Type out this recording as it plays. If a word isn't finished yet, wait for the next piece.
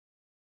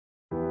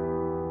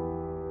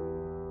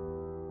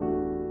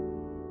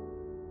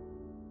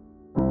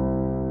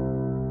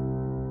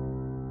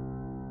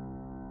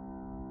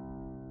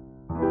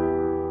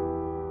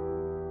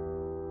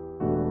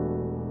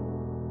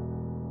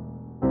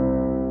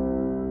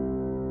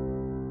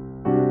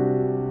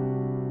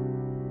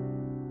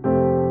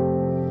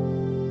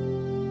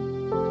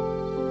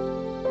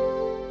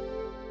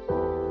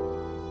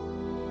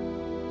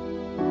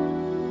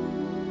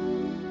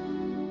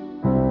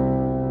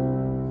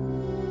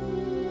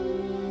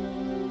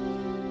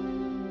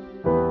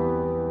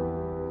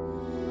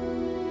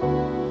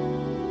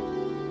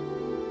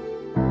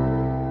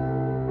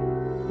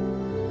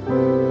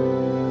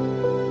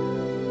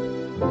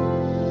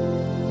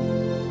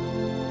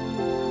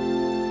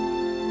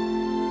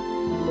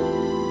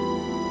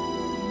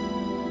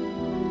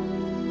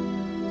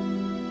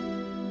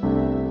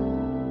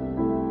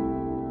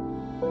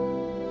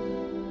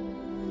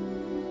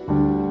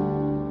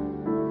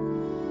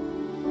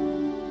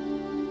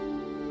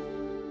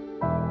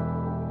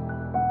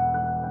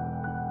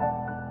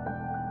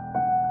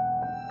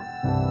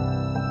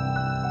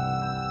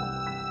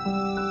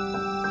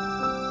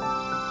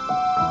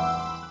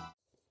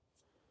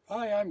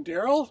I'm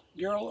Darrell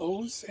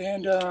Ohs,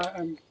 and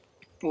I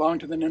belong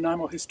to the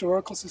Nanaimo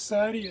Historical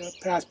Society,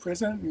 past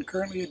president and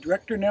currently a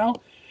director now.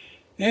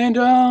 And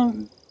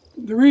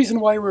the reason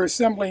why we're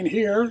assembling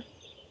here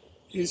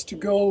is to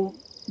go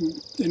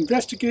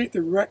investigate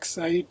the wreck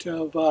site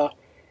of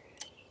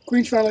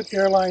Queen Charlotte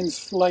Airlines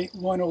Flight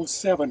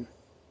 107.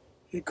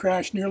 It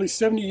crashed nearly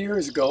 70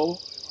 years ago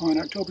on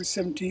October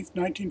 17th,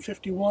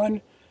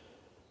 1951,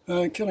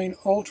 killing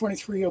all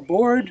 23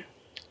 aboard.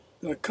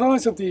 The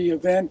cause of the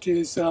event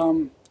is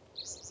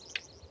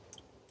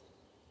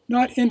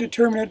not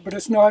indeterminate, but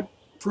it's not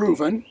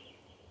proven.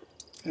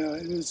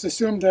 It is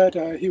assumed that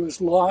he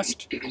was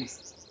lost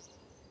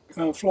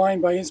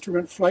flying by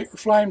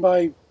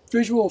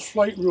visual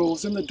flight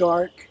rules in the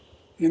dark,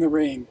 in the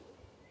rain.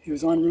 He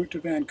was en route to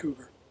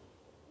Vancouver.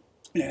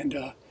 And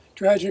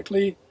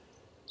tragically,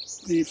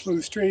 he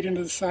flew straight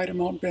into the side of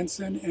Mount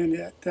Benson, and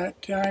at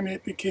that time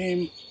it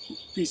became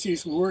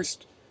BC's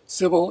worst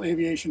civil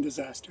aviation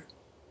disaster.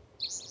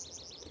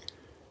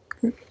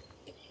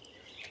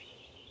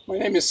 My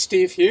name is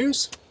Steve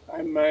Hughes.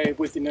 I'm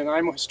with the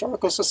Nanaimo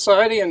Historical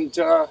Society and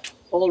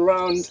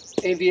all-around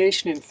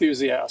aviation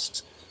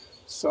enthusiast.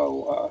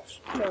 So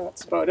yeah,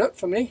 that's about it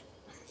for me.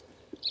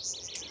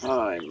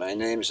 Hi, my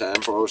name is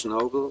Ambrose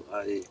Noble.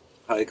 I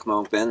hike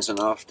Mount Benson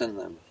often.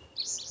 I'm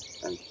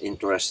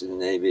interested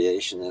in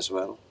aviation as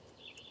well.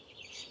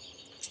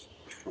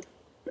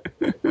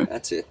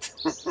 That's it.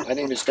 My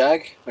name is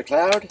Doug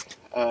McLeod.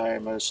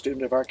 I'm a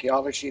student of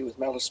archaeology with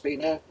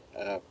Malaspina.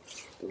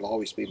 It will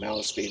always be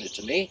Malaspina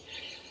to me.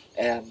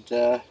 And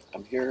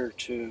I'm here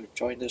to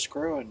join this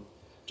crew and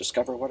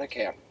discover what I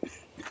can.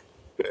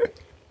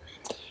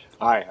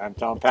 Hi, I'm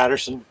Tom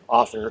Patterson,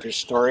 author,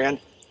 historian,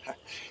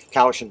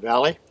 Cowichan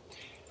Valley.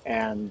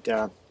 And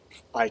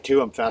I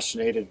too am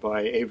fascinated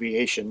by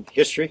aviation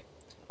history.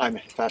 I'm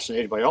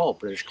fascinated by all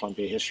British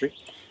Columbia history.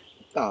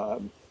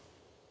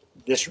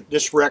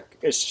 This wreck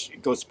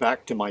goes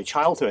back to my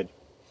childhood.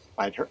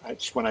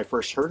 It's when I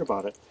first heard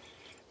about it.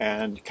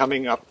 And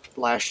coming up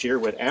last year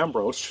with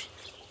Ambrose,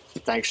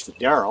 thanks to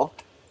Darrell,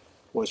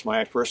 was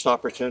my first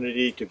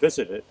opportunity to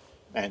visit it.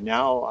 And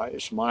now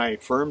it's my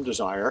firm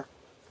desire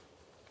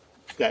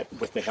that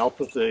with the help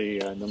of the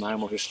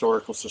Nanaimo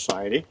Historical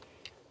Society,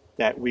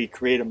 that we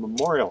create a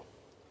memorial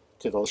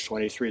to those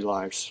 23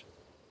 lives.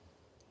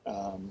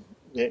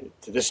 To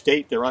this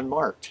date, they're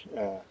unmarked,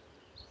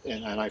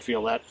 and I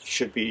feel that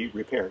should be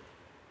repaired.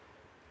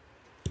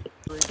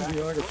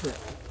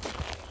 Videographer.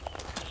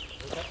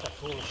 That's a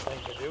foolish thing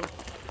to do.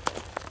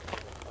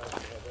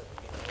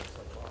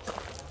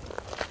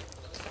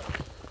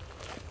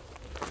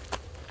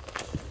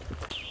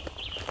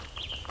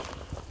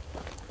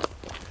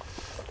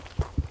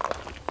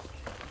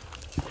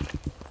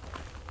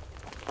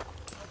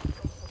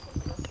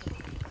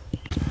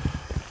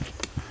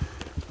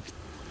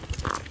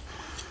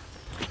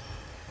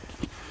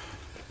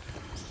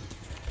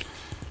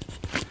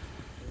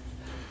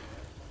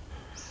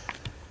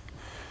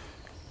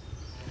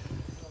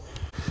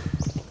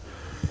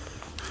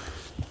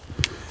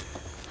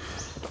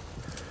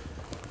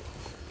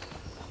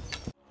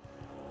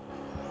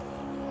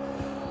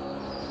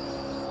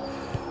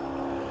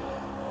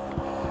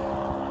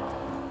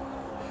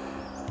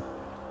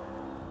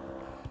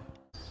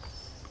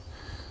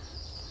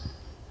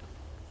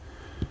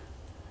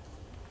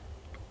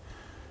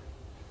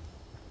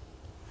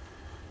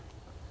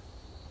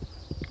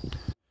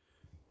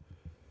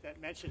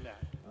 Mentioned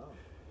that. Oh.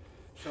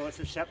 So it's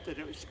accepted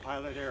it was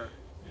pilot error.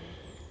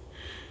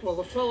 Well,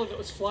 the fellow that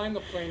was flying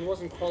the plane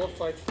wasn't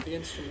qualified for the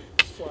instrument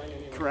it was flying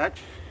anyway. Correct.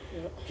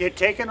 Yeah. He had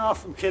taken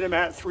off from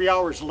Kitimat 3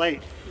 hours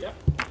late.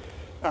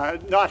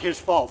 Yep. Not his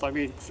fault. I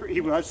mean, he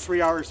was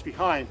 3 hours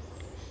behind.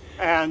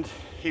 And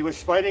he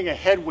was fighting a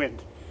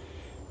headwind,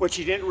 which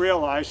he didn't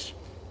realize,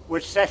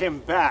 which set him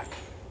back.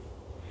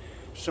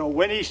 So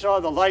when he saw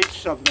the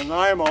lights of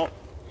Nanaimo,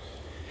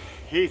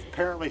 he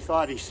apparently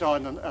thought he saw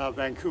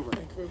Vancouver.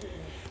 Yeah.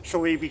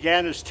 So he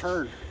began his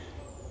turn.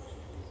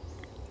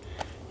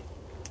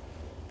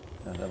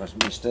 And that was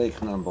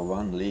mistake number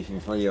one,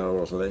 leaving 3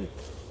 hours late.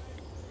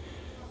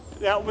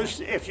 That was,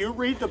 if you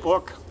read the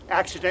book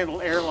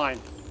Accidental Airline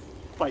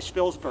by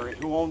Spilsbury,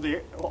 who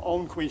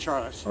owned Queen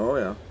Charlotte. Oh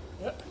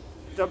yeah.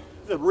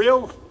 The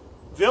real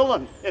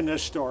villain in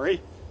this story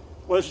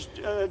was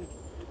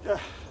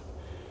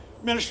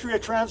Ministry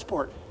of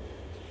Transport.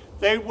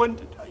 They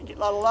wouldn't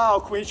allow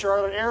Queen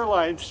Charlotte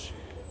Airlines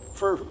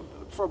for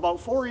about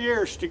 4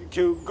 years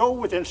to go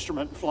with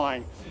instrument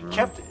flying.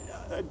 Kept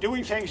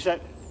doing things that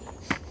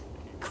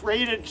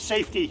created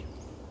safety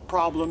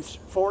problems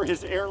for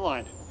his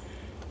airline,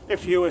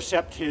 if you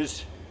accept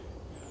his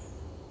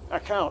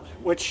account,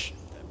 which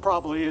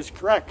probably is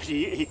correct.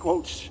 He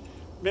quotes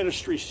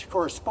ministry's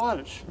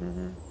correspondence.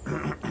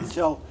 Mm-hmm.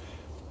 So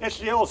it's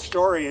the old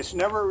story. It's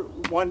never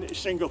one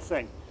single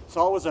thing. It's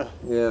always a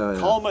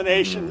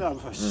culmination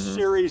of a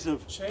series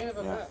of chain of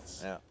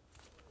events. Yeah.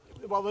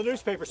 Well, the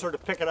newspapers sort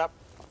of pick it up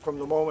from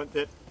the moment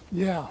that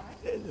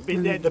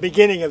the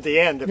beginning of the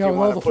end, if you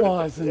want to put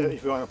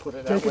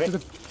it that way. Take it to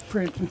the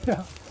print.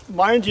 Yeah.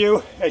 Mind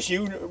you, as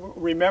you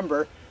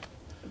remember,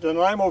 the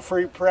Nanaimo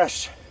Free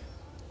Press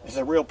is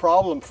a real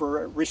problem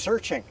for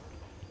researching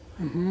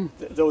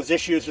those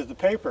issues of the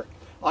paper.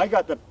 I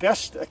got the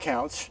best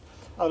accounts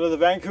out of the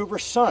Vancouver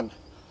Sun,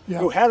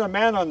 who had a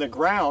man on the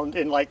ground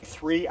in like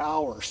 3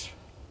 hours.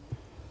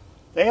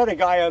 They had a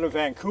guy out of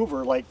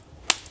Vancouver, like,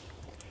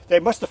 they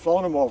must have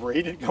flown him over.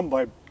 He didn't come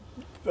by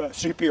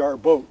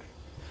CPR boat.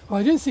 Well,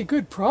 I didn't see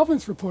good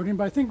province reporting,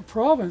 but I think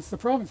the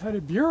province had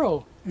a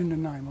bureau in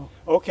Nanaimo.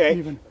 Okay,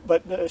 even.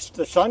 But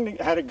the Sun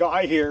had a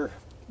guy here,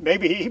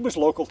 maybe he was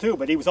local too,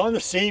 but he was on the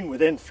scene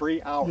within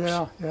 3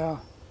 hours. Yeah.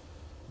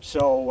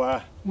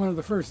 So One of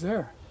the first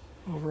there,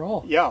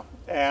 overall. yeah,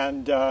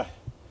 and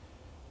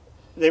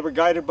they were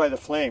guided by the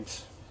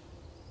flames,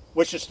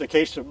 which is the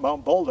case of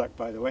Mount Bolduc,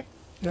 by the way.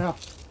 Yeah.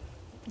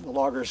 The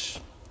loggers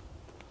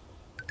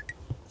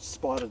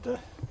spotted the...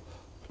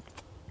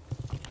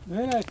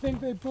 Then I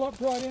think they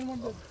brought in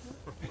one of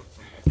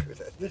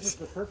This is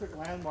the perfect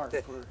landmark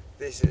for...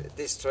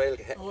 This trail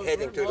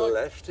heading to the log.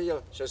 left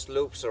here just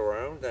loops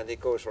around and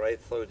it goes right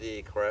through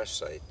the crash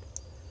site.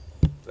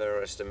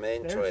 Whereas the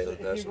main trail If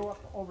you doesn't. go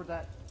up over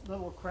that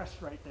little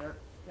crest right there,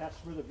 that's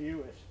where the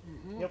view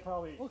is. You'll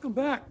probably... Welcome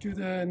back to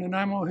the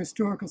Nanaimo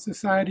Historical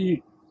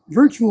Society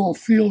virtual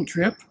field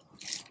trip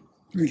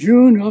for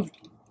June of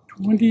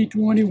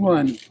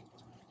 2021.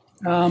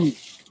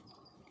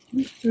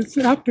 It's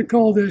apt to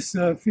call this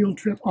field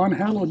trip on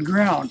hallowed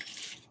ground.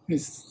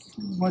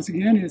 Once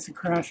again, it's a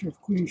crash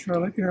of Queen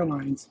Charlotte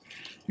Airlines.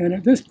 And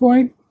at this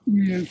point,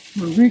 we're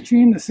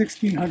reaching the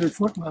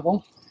 1,600-foot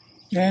level,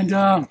 and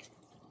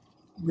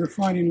we're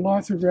finding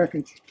lots of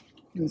wreckage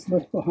that's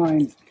left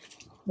behind.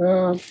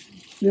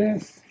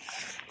 This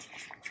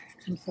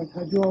looks like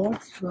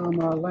hydraulics from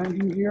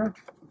landing gear.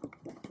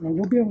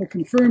 We'll be able to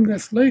confirm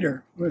this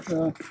later with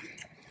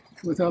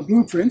our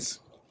blueprints.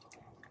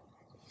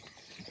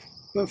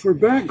 But for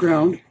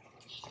background,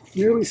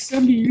 nearly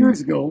 70 years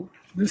ago,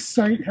 this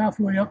site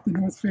halfway up the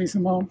north face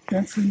of Mount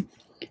Benson,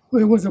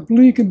 it was a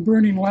bleak and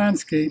burning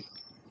landscape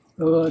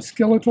of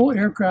skeletal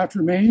aircraft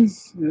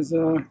remains, as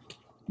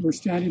we're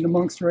standing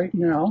amongst right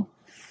now,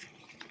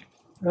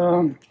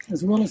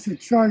 as well as the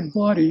charred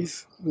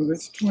bodies of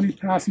its 20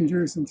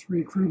 passengers and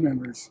 3 crew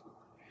members.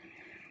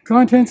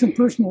 Contents and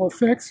personal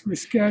effects were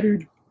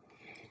scattered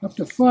up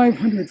to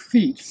 500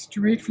 feet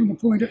straight from the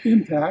point of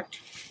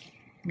impact,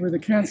 where the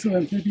Canso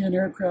amphibian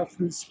aircraft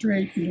flew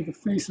straight into the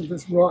face of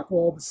this rock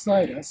wall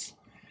beside us.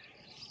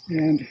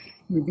 And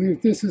we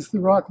believe this is the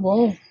rock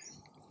wall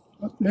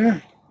up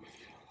there.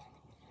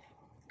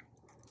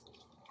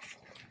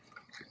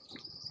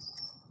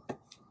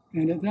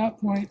 And at that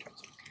point,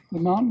 the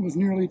mountain was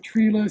nearly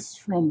treeless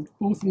from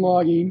both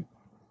logging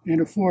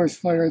and a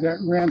forest fire that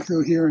ran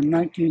through here in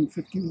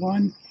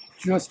 1951,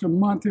 just a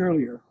month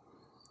earlier.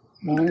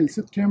 In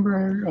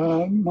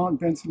September, Mount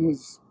Benson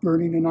was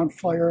burning and on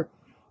fire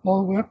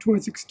all the way up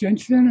towards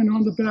Extension and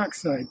on the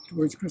backside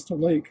towards Crystal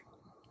Lake.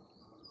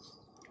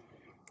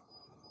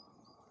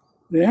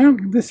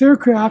 This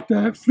aircraft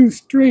flew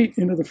straight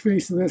into the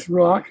face of this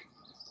rock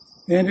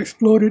and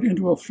exploded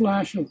into a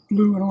flash of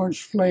blue and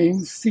orange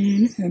flames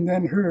seen and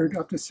then heard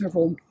up to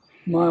several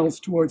miles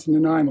towards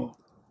Nanaimo.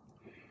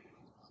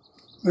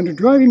 Under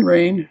driving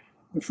rain,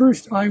 the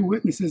first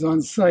eyewitnesses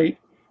on site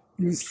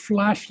used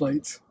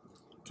flashlights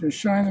to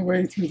shine their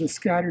way through the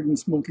scattered and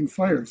smoking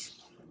fires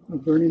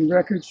of burning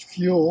wreckage,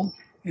 fuel,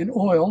 and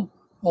oil,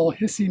 all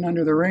hissing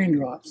under the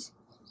raindrops.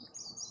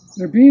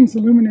 Their beams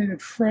illuminated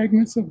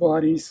fragments of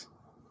bodies,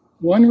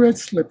 one red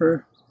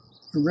slipper,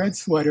 a red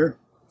sweater,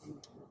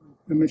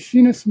 a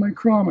machinist's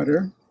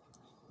micrometer,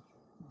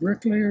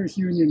 bricklayer's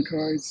union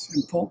cards,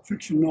 and pulp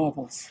fiction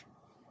novels.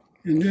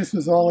 And this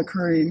was all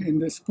occurring in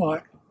this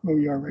spot where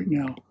we are right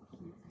now.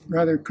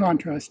 Rather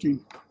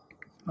contrasting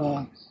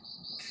from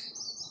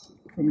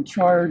a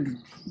charred,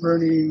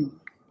 burning,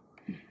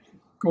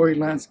 gory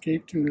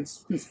landscape to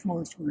this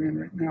forest we're in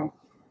right now.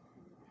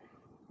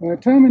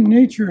 Time and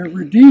nature have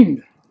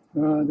redeemed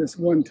this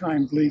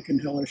one-time bleak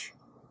and hellish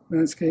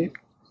landscape.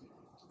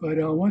 But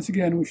once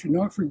again, we should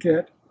not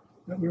forget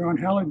that we're on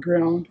hallowed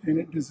ground and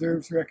it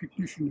deserves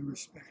recognition and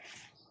respect.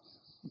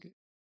 Okay.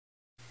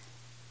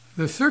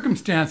 The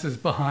circumstances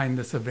behind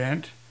this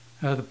event,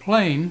 the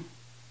plane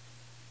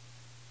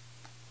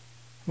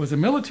was a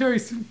military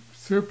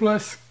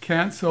surplus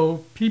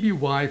Canso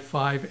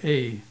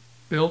PBY-5A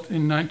built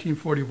in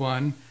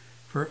 1941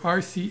 for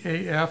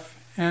RCAF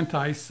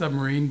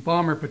anti-submarine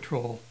bomber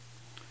patrol.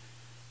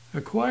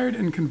 Acquired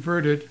and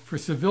converted for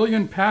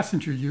civilian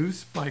passenger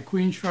use by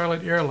Queen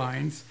Charlotte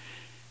Airlines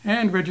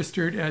and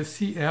registered as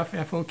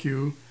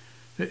CF-FOQ,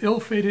 the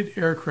ill-fated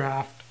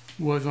aircraft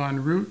was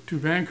en route to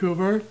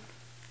Vancouver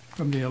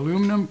from the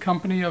Aluminum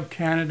Company of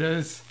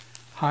Canada's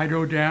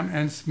Hydro Dam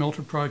and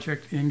Smelter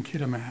project in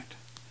Kitimat.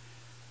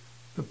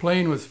 The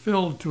plane was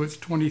filled to its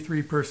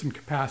 23-person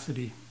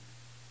capacity.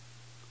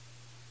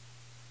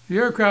 The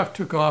aircraft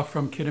took off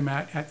from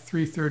Kitimat at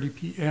 3:30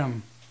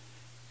 p.m.,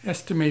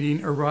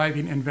 estimating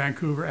arriving in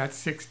Vancouver at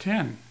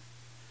 6:10.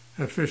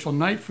 Official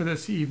night for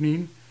this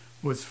evening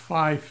was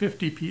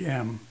 5:50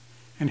 p.m.,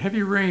 and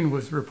heavy rain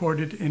was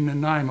reported in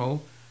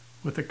Nanaimo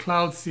with a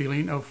cloud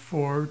ceiling of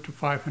 400 to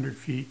 500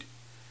 feet.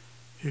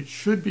 It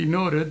should be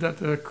noted that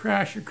the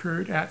crash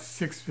occurred at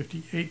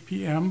 6:58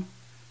 p.m.,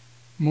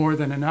 more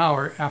than an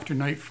hour after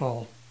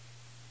nightfall.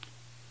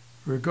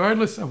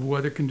 Regardless of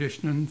weather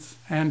conditions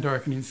and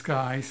darkening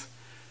skies,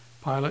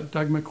 pilot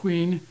Doug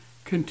McQueen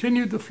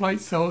continued the flight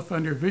south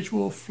under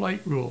visual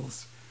flight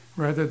rules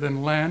rather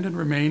than land and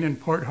remain in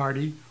Port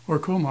Hardy or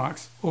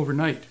Comox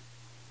overnight.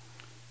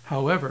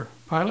 However,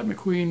 pilot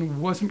McQueen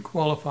wasn't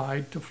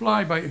qualified to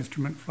fly by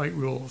instrument flight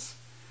rules,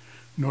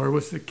 nor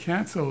was the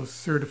CANSO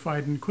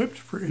certified and equipped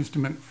for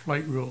instrument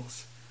flight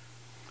rules.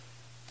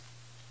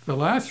 The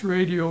last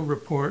radio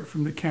report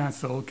from the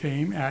CANSO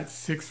came at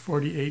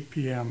 6:48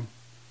 p.m.,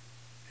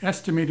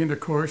 estimating the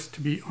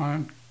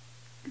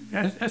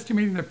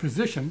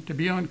position to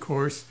be on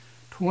course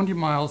 20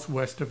 miles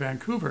west of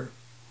Vancouver.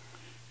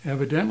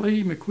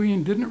 Evidently,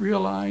 McQueen didn't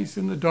realize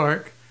in the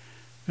dark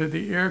that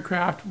the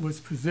aircraft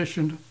was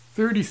positioned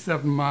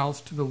 37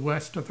 miles to the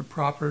west of the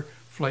proper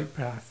flight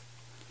path.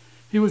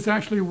 He was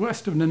actually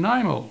west of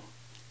Nanaimo,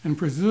 and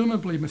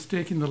presumably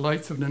mistaking the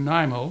lights of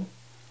Nanaimo,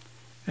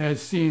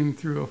 as seen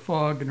through a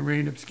fog and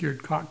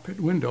rain-obscured cockpit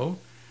window,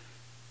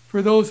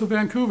 for those of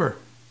Vancouver.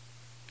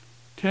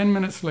 10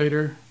 minutes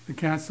later, the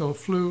CANSO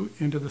flew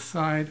into the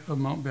side of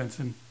Mount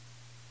Benson.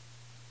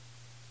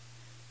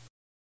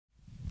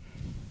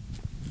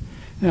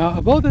 Now,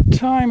 about the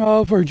time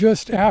of or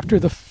just after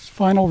the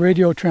final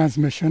radio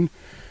transmission,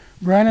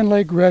 Brandon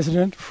Lake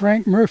resident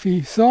Frank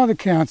Murphy saw the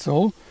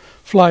CANSO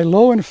fly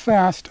low and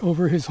fast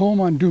over his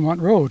home on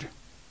Dumont Road.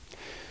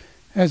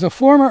 As a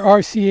former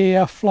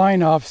RCAF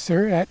flying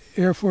officer at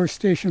Air Force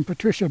Station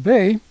Patricia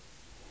Bay,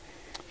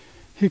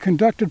 he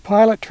conducted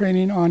pilot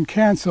training on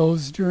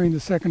CANSOs during the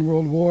Second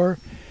World War,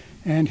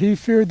 and he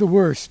feared the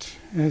worst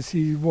as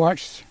he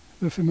watched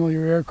the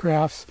familiar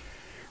aircraft's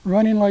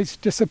running lights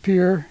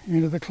disappear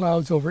into the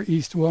clouds over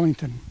East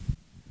Wellington.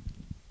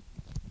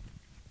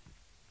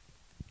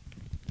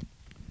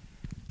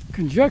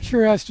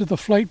 Conjecture as to the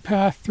flight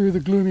path through the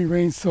gloomy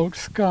rain-soaked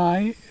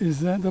sky is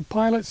that the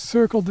pilot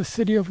circled the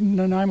city of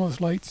Nanaimo's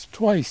lights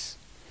twice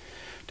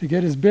to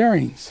get his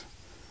bearings,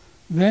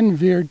 then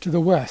veered to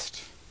the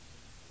west.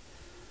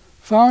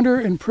 Founder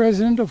and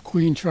president of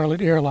Queen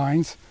Charlotte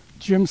Airlines,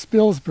 Jim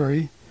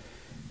Spilsbury,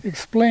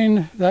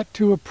 explained that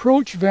to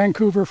approach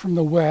Vancouver from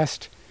the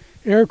west,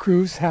 air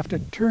crews have to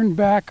turn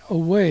back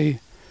away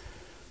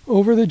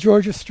over the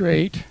Georgia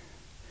Strait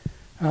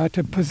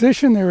to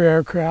position their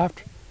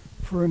aircraft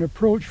for an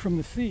approach from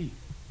the sea.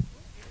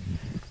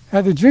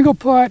 At the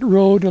Jinglepot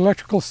Road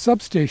Electrical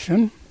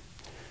Substation,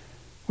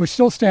 which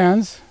still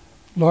stands,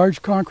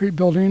 large concrete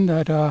building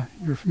that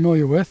you're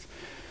familiar with,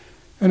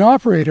 an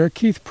operator,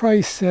 Keith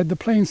Price, said the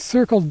plane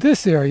circled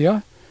this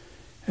area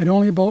at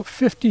only about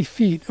 50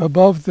 feet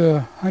above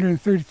the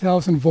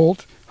 130,000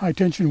 volt high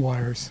tension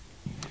wires.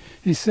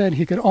 He said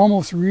he could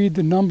almost read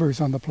the numbers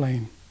on the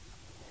plane.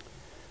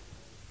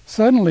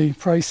 Suddenly,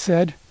 Price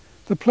said,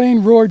 the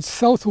plane roared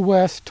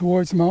southwest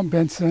towards Mount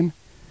Benson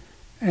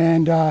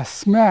and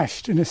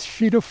smashed in a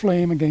sheet of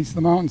flame against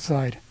the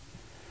mountainside.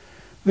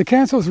 The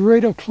CANSO's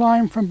rate of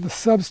climb from the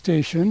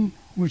substation,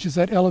 which is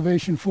at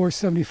elevation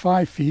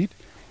 475 feet,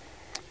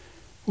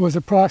 was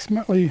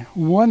approximately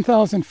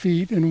 1,000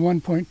 feet and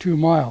 1.2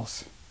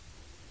 miles.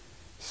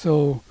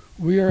 So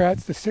we are at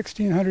the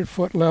 1,600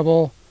 foot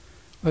level.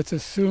 Let's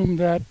assume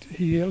that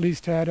he at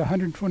least had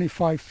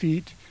 125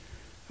 feet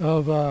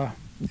of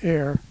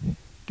air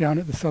down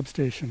at the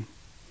substation.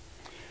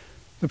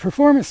 The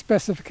performance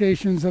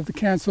specifications of the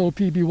CANSO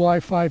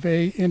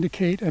PBY-5A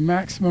indicate a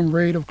maximum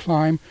rate of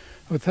climb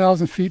of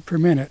 1,000 feet per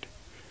minute.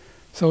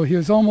 So he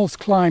was almost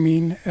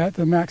climbing at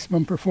the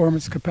maximum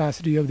performance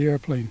capacity of the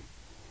airplane.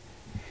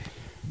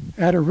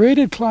 At a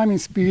rated climbing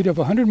speed of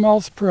 100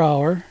 miles per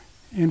hour,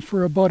 and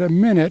for about a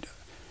minute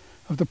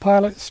of the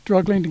pilot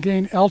struggling to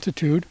gain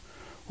altitude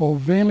while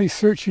vainly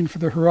searching for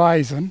the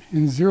horizon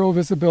in zero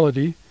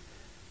visibility,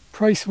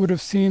 Price would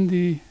have seen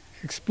the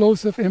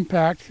explosive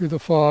impact through the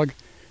fog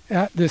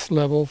at this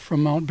level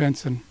from Mount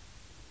Benson.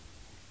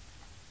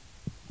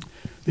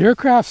 The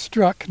aircraft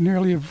struck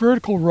nearly a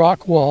vertical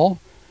rock wall,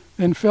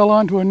 then fell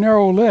onto a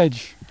narrow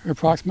ledge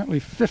approximately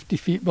 50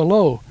 feet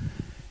below.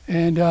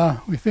 And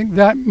we think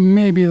that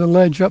may be the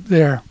ledge up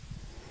there.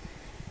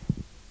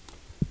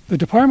 The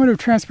Department of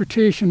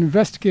Transportation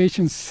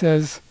investigation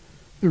says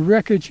the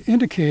wreckage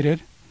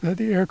indicated that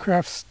the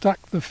aircraft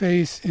stuck the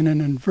face in an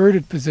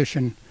inverted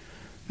position,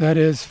 that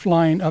is,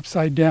 flying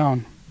upside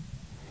down.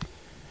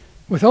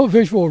 Without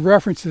visual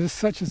references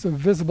such as a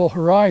visible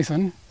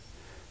horizon,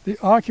 the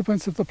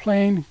occupants of the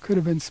plane could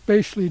have been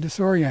spatially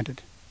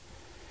disoriented.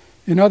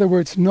 In other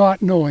words,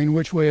 not knowing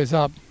which way is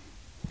up.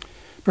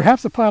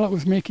 Perhaps the pilot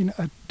was making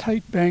a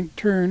tight bank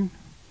turn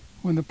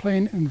when the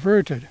plane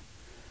inverted.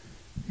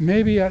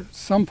 Maybe at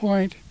some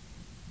point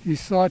he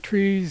saw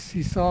trees,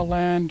 he saw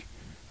land,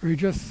 or he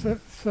just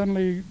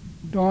suddenly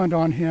dawned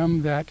on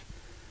him that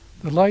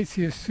the lights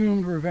he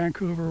assumed were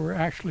Vancouver were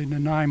actually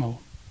Nanaimo.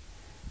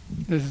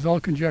 This is all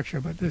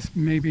conjecture, but this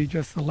may be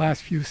just the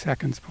last few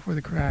seconds before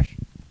the crash.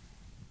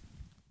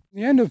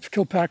 The end of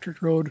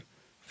Kilpatrick Road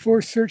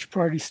 4 search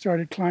parties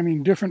started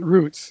climbing different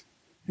routes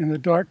in the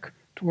dark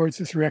towards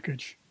this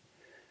wreckage.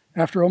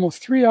 After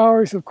almost 3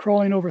 hours of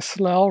crawling over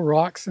slough,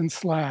 rocks, and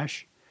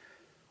slash,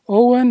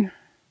 Owen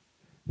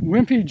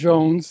Wimpy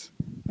Jones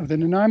of the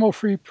Nanaimo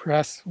Free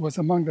Press was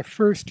among the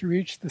first to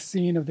reach the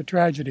scene of the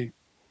tragedy.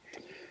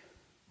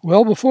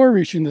 Well before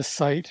reaching this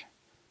site,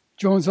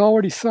 Jones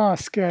already saw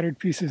scattered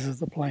pieces of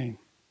the plane.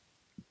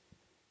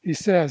 He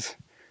says,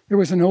 "There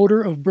was an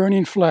odor of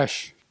burning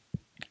flesh.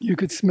 You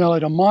could smell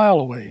it a mile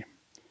away.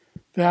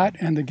 That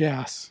and the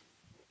gas,"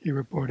 he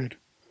reported.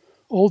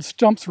 "Old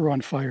stumps were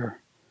on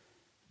fire.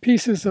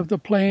 Pieces of the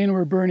plane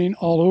were burning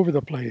all over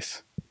the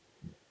place.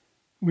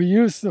 We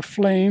used the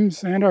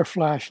flames and our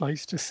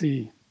flashlights to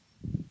see."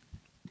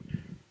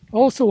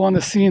 Also on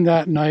the scene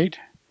that night,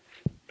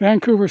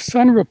 Vancouver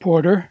Sun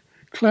reporter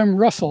Clem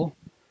Russell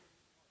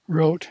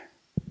wrote,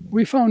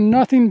 "We found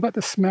nothing but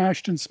the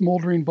smashed and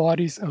smoldering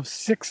bodies of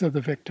 6 of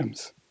the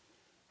victims.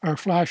 Our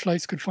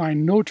flashlights could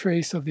find no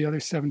trace of the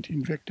other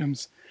 17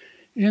 victims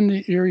in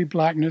the eerie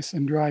blackness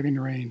and driving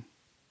rain."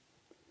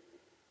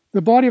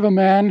 The body of a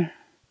man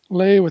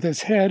lay with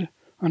his head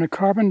on a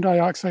carbon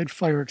dioxide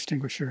fire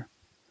extinguisher.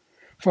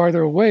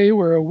 Farther away,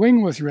 where a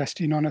wing was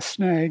resting on a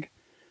snag,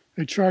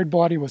 a charred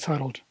body was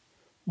huddled,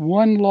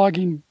 one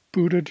logging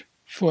booted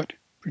foot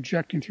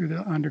projecting through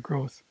the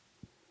undergrowth.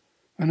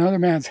 Another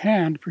man's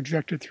hand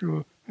projected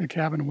through a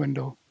cabin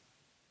window.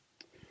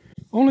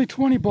 Only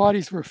 20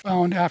 bodies were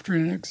found after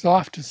an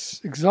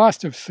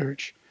exhaustive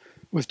search,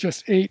 with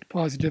just 8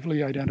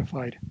 positively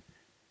identified.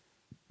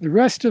 The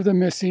rest of the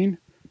missing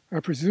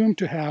are presumed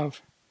to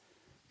have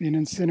been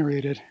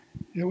incinerated.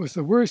 It was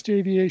the worst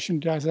aviation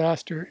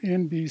disaster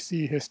in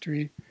BC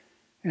history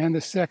and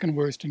the second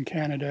worst in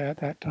Canada at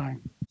that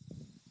time.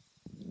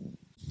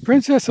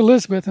 Princess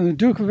Elizabeth and the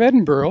Duke of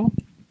Edinburgh,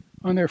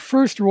 on their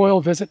first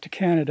royal visit to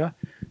Canada,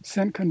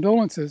 sent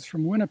condolences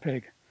from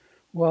Winnipeg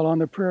while on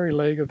the prairie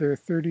leg of their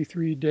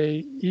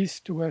 33-day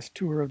east-to-west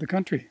tour of the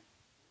country.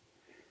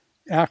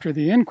 After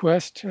the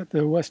inquest at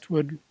the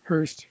Westwood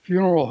Hearst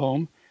Funeral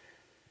Home,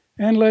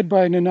 and led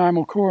by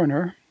Nanaimo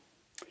coroner,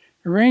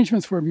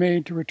 arrangements were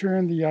made to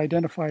return the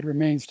identified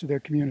remains to their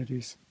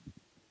communities.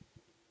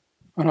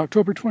 On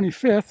October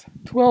 25th,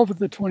 12 of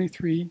the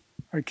 23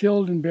 are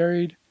killed and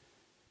buried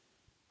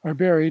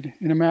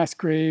in a mass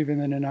grave in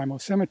the Nanaimo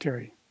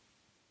Cemetery,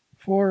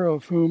 4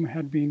 of whom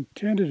had been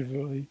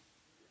tentatively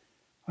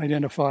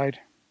identified.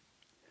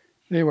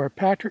 They were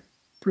Patrick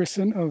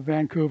Brisson of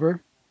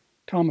Vancouver,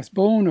 Thomas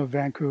Bone of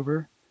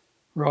Vancouver,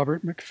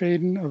 Robert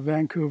McFadden of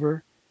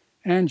Vancouver,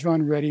 and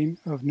John Redding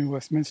of New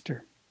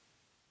Westminster.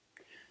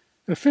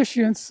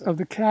 Officiants of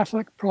the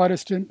Catholic,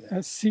 Protestant,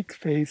 and Sikh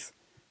faith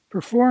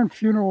performed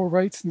funeral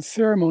rites and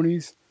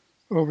ceremonies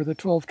over the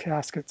 12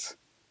 caskets,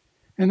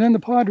 and then the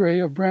Padre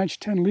of Branch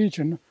 10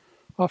 Legion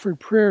offered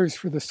prayers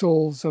for the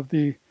souls of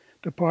the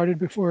departed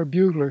before a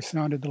bugler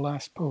sounded the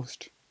last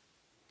post.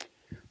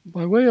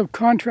 By way of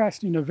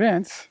contrasting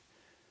events,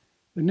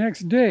 the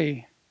next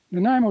day,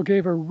 Nanaimo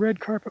gave a red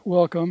carpet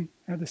welcome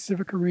at the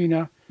Civic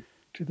Arena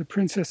to the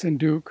Princess and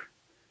Duke,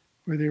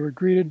 where they were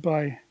greeted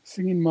by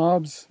singing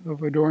mobs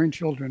of adoring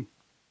children.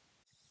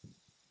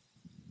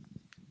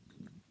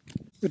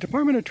 The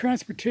Department of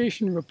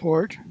Transportation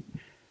reported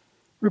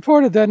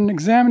that an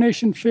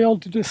examination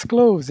failed to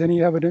disclose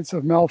any evidence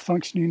of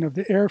malfunctioning of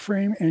the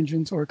airframe,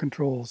 engines, or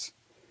controls,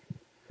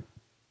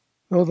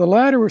 though the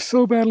latter were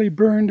so badly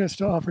burned as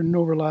to offer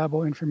no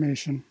reliable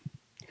information.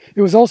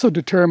 It was also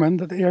determined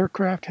that the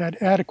aircraft had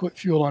adequate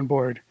fuel on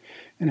board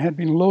and had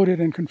been loaded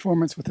in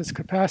conformance with its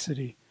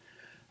capacity.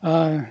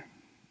 The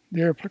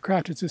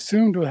aircraft is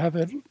assumed to have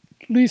at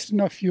least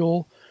enough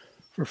fuel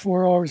for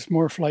 4 hours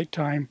more flight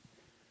time.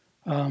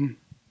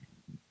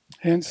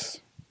 Hence,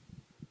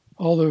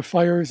 all the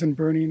fires and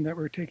burning that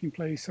were taking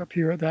place up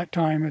here at that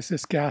time as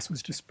this gas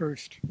was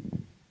dispersed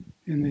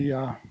in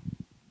the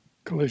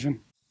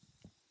collision.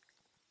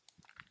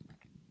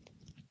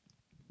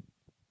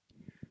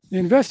 The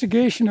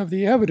investigation of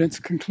the evidence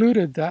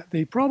concluded that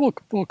the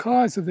probable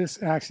cause of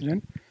this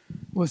accident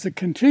was the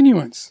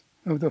continuance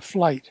of the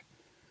flight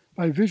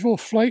by visual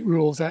flight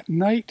rules at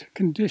night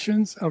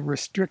conditions of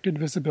restricted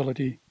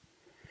visibility.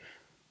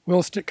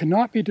 Whilst it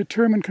cannot be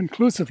determined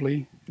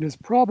conclusively, it is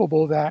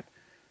probable that,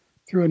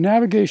 through a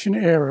navigation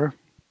error,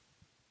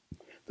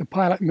 the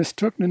pilot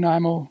mistook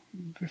Nanaimo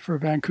for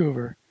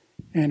Vancouver,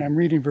 and I'm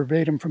reading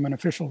verbatim from an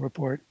official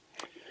report.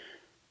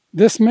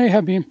 This may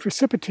have been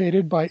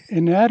precipitated by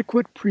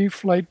inadequate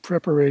pre-flight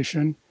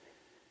preparation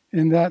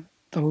in that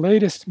the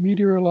latest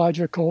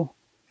meteorological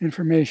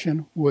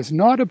information was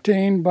not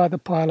obtained by the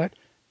pilot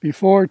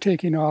before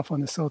taking off on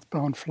the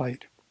southbound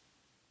flight.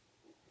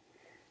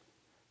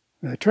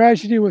 The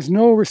tragedy was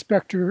no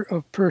respecter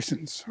of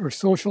persons or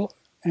social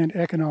and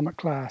economic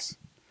class.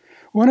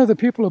 One of the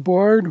people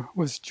aboard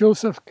was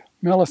Joseph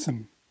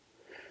Mellison,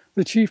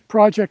 the chief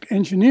project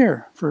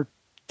engineer for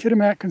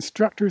Kitimat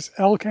Constructors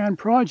Alcan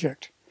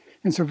project,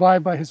 and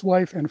survived by his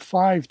wife and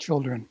 5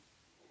 children.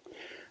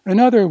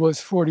 Another was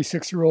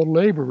 46-year-old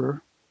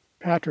laborer,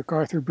 Patrick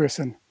Arthur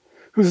Brisson,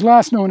 whose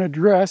last known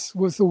address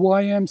was the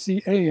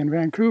YMCA in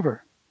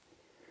Vancouver.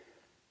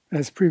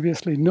 As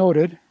previously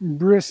noted,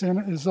 Brisson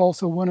is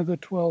also one of the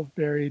 12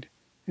 buried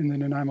in the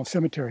Nanaimo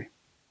Cemetery.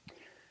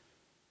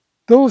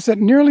 Those that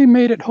nearly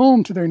made it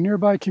home to their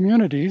nearby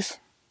communities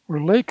were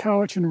Lake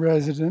Cowichan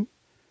resident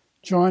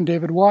John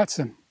David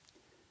Watson,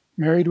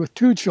 married with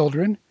 2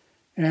 children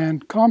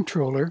and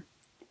comptroller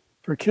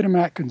for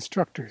Kitimat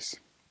Constructors,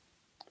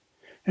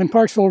 and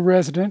Parksville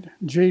resident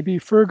J.B.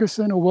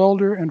 Ferguson, a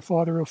welder and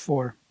father of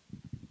 4.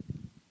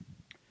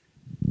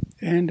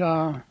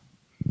 And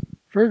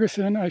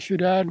Ferguson, I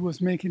should add,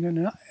 was making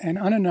an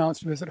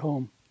unannounced visit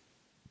home.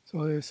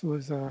 So this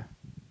was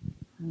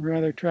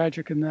rather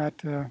tragic in that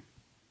turn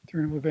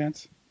of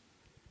events.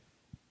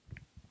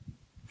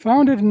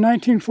 Founded in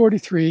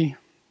 1943,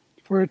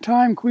 for a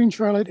time Queen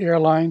Charlotte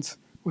Airlines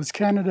was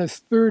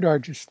Canada's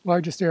 3rd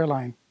largest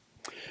airline.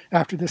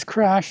 After this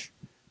crash,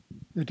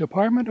 the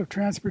Department of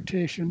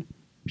Transportation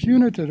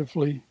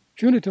punitively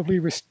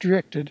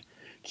restricted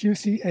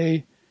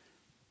QCA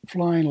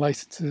flying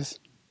licenses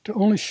to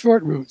only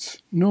short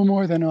routes, no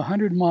more than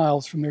 100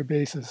 miles from their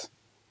bases.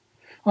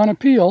 On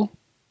appeal,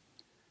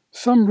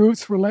 some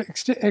routes were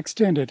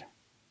extended,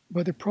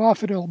 but the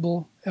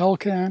profitable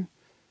Elcan,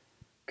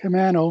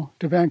 Camano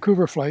to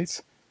Vancouver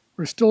flights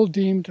were still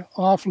deemed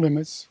off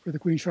limits for the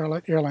Queen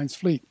Charlotte Airlines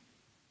fleet.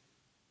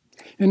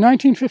 In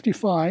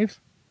 1955,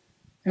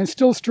 and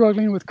still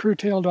struggling with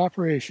curtailed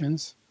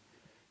operations,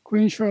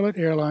 Queen Charlotte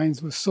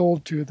Airlines was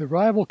sold to the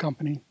rival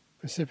company,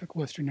 Pacific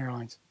Western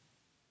Airlines.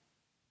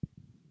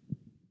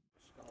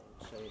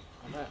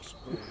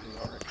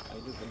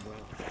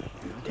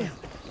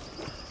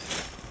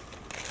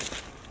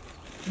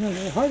 Yeah,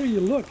 the harder you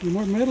look, the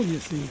more metal you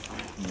see.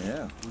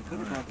 Yeah, we could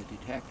have brought the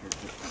detector,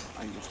 but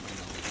I just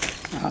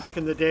don't know.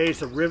 In the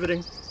days of riveting.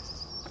 It's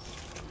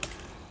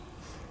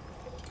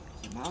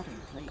a mounting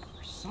plate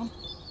or something.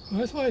 Well,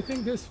 that's why I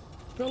think this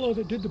fellow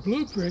that did the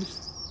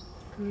blueprints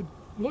could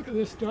look at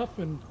this stuff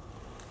and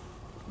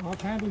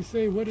offhandedly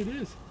say what it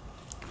is.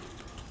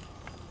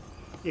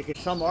 You get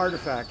some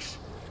artifacts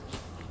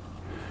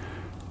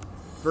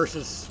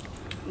versus,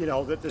 you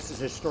know, that this is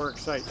a historic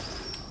site,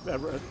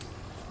 a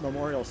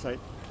memorial site.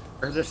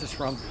 Where this is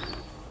from.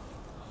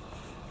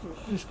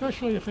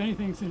 Especially if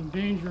anything's in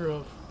danger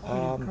of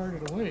being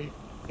carted away.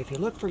 If you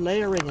look for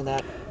layering in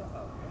that,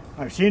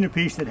 I've seen a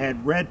piece that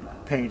had red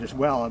paint as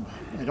well.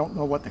 I don't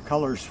know what the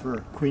colors for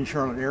Queen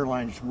Charlotte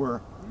Airlines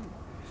were.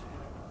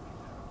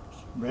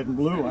 Red and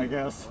blue, I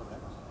guess.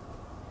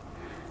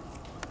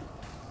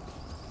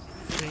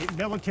 The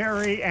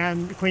military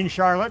and Queen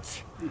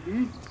Charlotte's,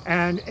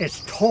 and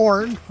it's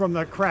torn from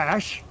the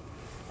crash,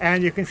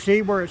 and you can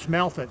see where it's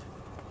melted.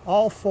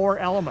 All 4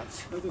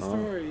 elements. That's the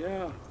story,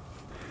 yeah. Is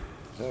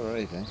that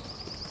right, eh?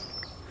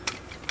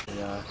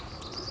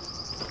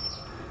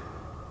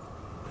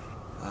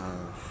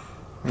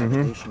 the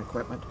aviation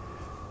equipment.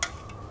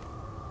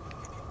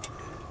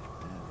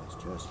 And it's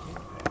just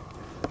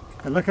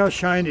And look how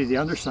shiny the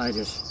underside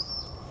is.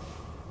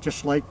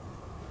 Just like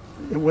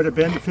it would have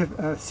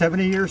been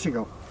 70 years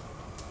ago.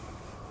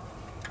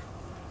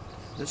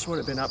 This would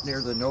have been up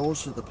near the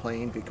nose of the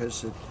plane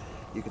because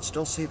you could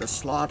still see the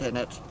slot in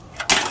it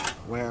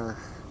where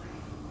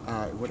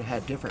it would have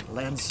had different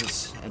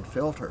lenses and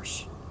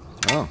filters.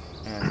 Oh.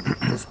 And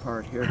this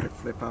part here could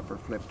flip up or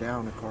flip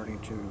down according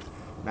to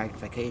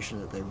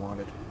magnification that they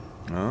wanted.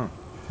 Oh.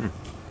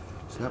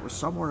 So that was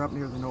somewhere up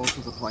near the nose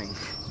of the plane.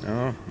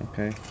 Oh,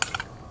 okay.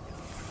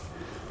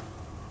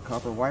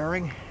 Copper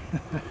wiring.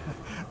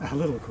 A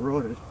little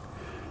corroded.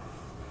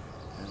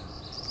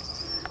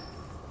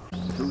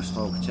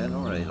 2-stroke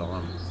generator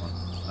on.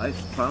 I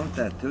found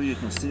that too. You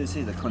can still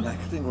see the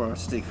connecting rod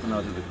sticking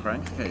out of the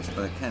crankcase,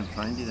 but I can't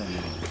find it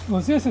anymore.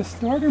 Was this a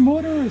starter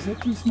motor or is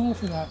it too small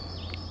for that?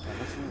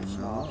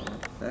 No,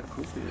 that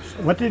could be a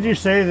starter. What did you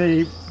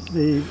say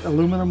the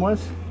aluminum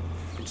was?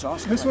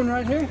 Exhaust. This one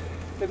right here,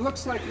 it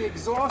looks like the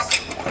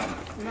exhaust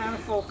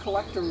manifold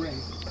collector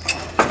ring.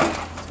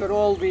 It's got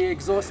all the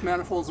exhaust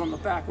manifolds on the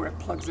back where it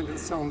plugs into the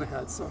cylinder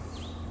head. So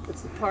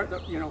it's the part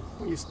that, you know,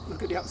 when you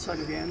look at the outside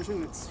of the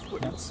engine, it's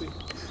what you'll see.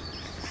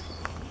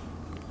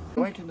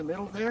 Point in the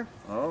middle there,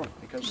 Oh.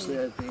 because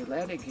the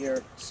landing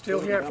gear Still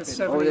here for Oh,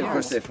 70 yeah, because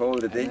years. they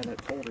folded and in. then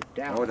it folded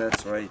down. Oh,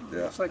 that's right.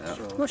 Yeah. It's like, yeah.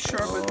 I'm not sure,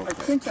 but I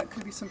okay. think that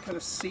could be some kind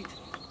of seat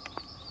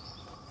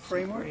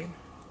framework.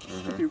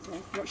 Could be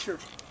wrong, not sure.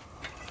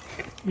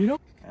 You know,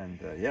 And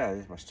yeah,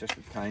 it was just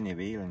a tiny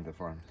wheel in the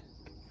front.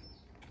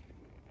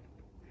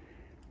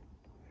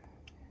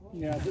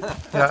 Yeah.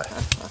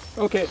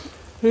 Okay,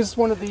 here's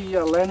one of the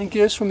landing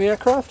gears from the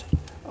aircraft.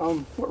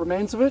 What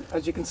remains of it,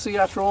 as you can see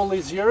after all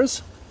these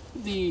years,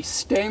 the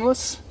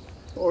stainless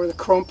or the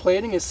chrome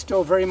plating is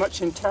still very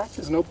much intact.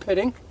 There's no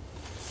pitting.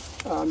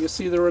 You'll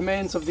see the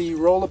remains of the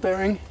roller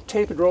bearing,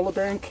 tapered roller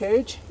bearing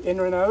cage,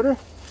 inner and outer.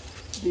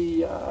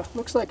 The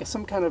looks like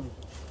some kind of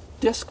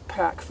disc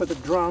pack for the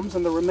drums,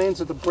 and the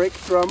remains of the brake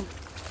drum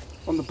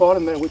on the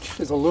bottom there, which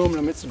is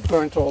aluminum. It's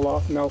burnt all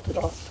off, melted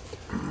off.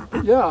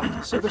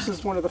 Yeah, so this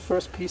is one of the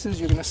first pieces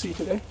you're going to see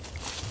today.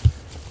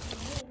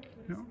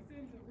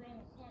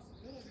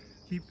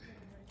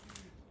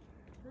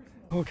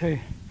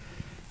 Okay.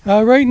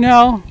 Right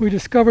now, we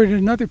discovered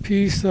another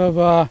piece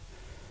of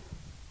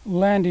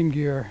landing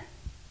gear.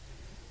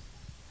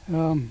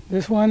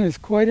 This one is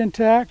quite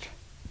intact.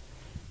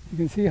 You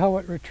can see how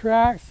it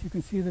retracts. You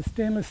can see the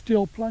stainless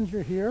steel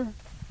plunger here,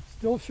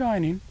 still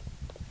shining.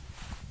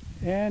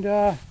 And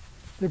the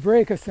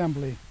brake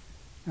assembly.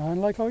 Now,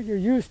 unlike what you're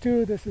used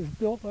to, this is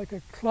built like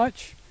a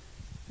clutch.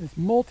 There's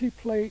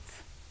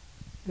multi-plates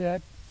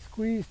that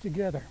squeeze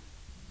together.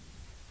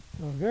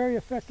 So very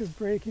effective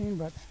braking,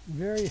 but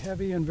very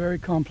heavy and very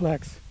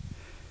complex.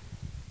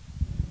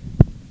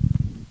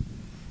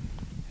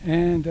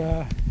 And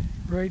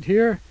right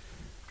here,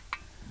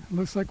 it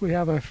looks like we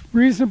have a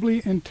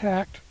reasonably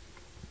intact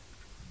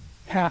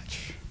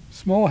hatch,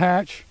 small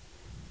hatch.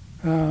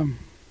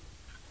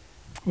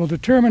 We'll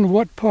determine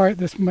what part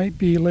this might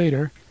be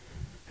later.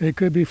 It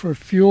could be for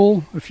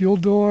fuel, a fuel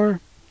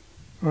door,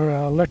 or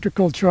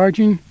electrical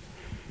charging.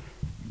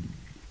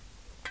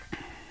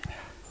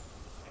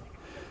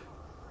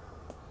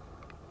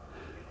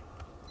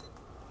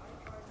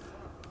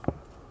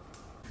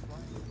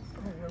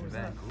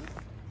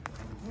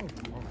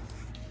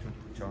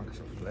 Chunks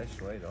of flesh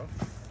right off.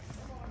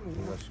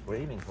 He was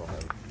screaming for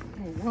help.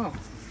 Oh, wow.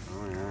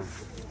 Oh, yeah.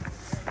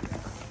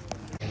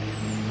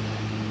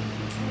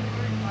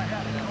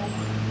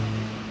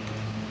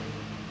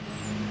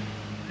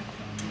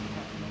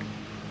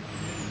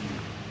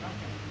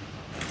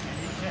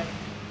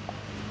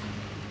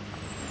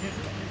 His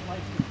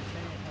life was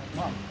staying at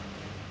home.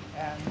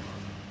 And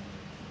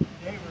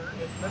they were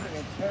living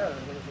in terror.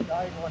 There was a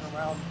guy going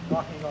around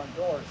knocking on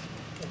doors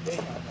in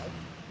daytime, right?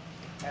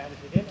 And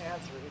if he didn't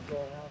answer, he'd go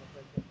around and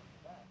break them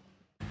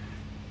back.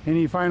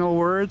 Any final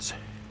words?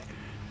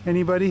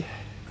 Anybody?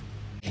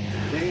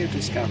 Day of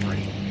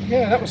discovery.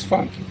 Yeah, that was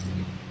fun.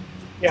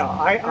 Yeah,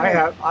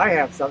 I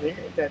have something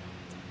that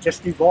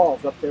just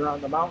evolved up there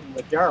on the mountain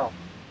with Darrell.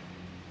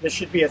 This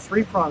should be a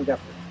three-pronged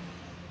effort.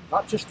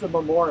 Not just a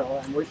memorial,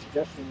 and we're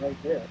suggesting right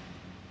there.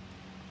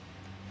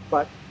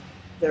 But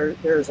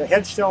there's a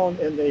headstone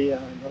in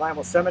the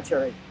Nanaimo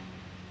Cemetery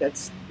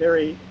that's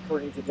very,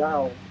 according to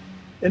Darrell,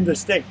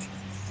 indistinct,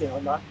 you know,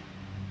 not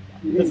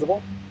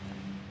visible.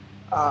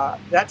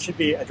 That should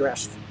be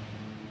addressed.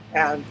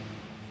 And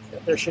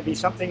there should be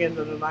something in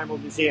the Nanaimo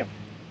Museum,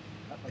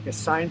 like a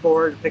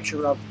signboard, a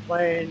picture of the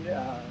plane,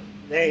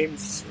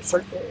 names,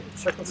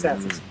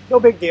 circumstances. No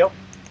big deal,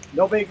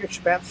 no big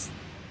expense,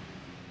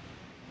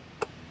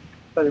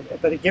 but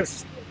it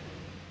gives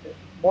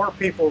more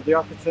people the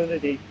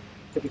opportunity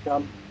to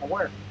become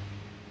aware.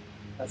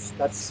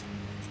 That's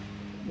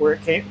where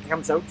it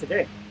comes out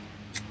today.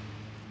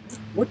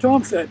 What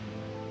Tom said.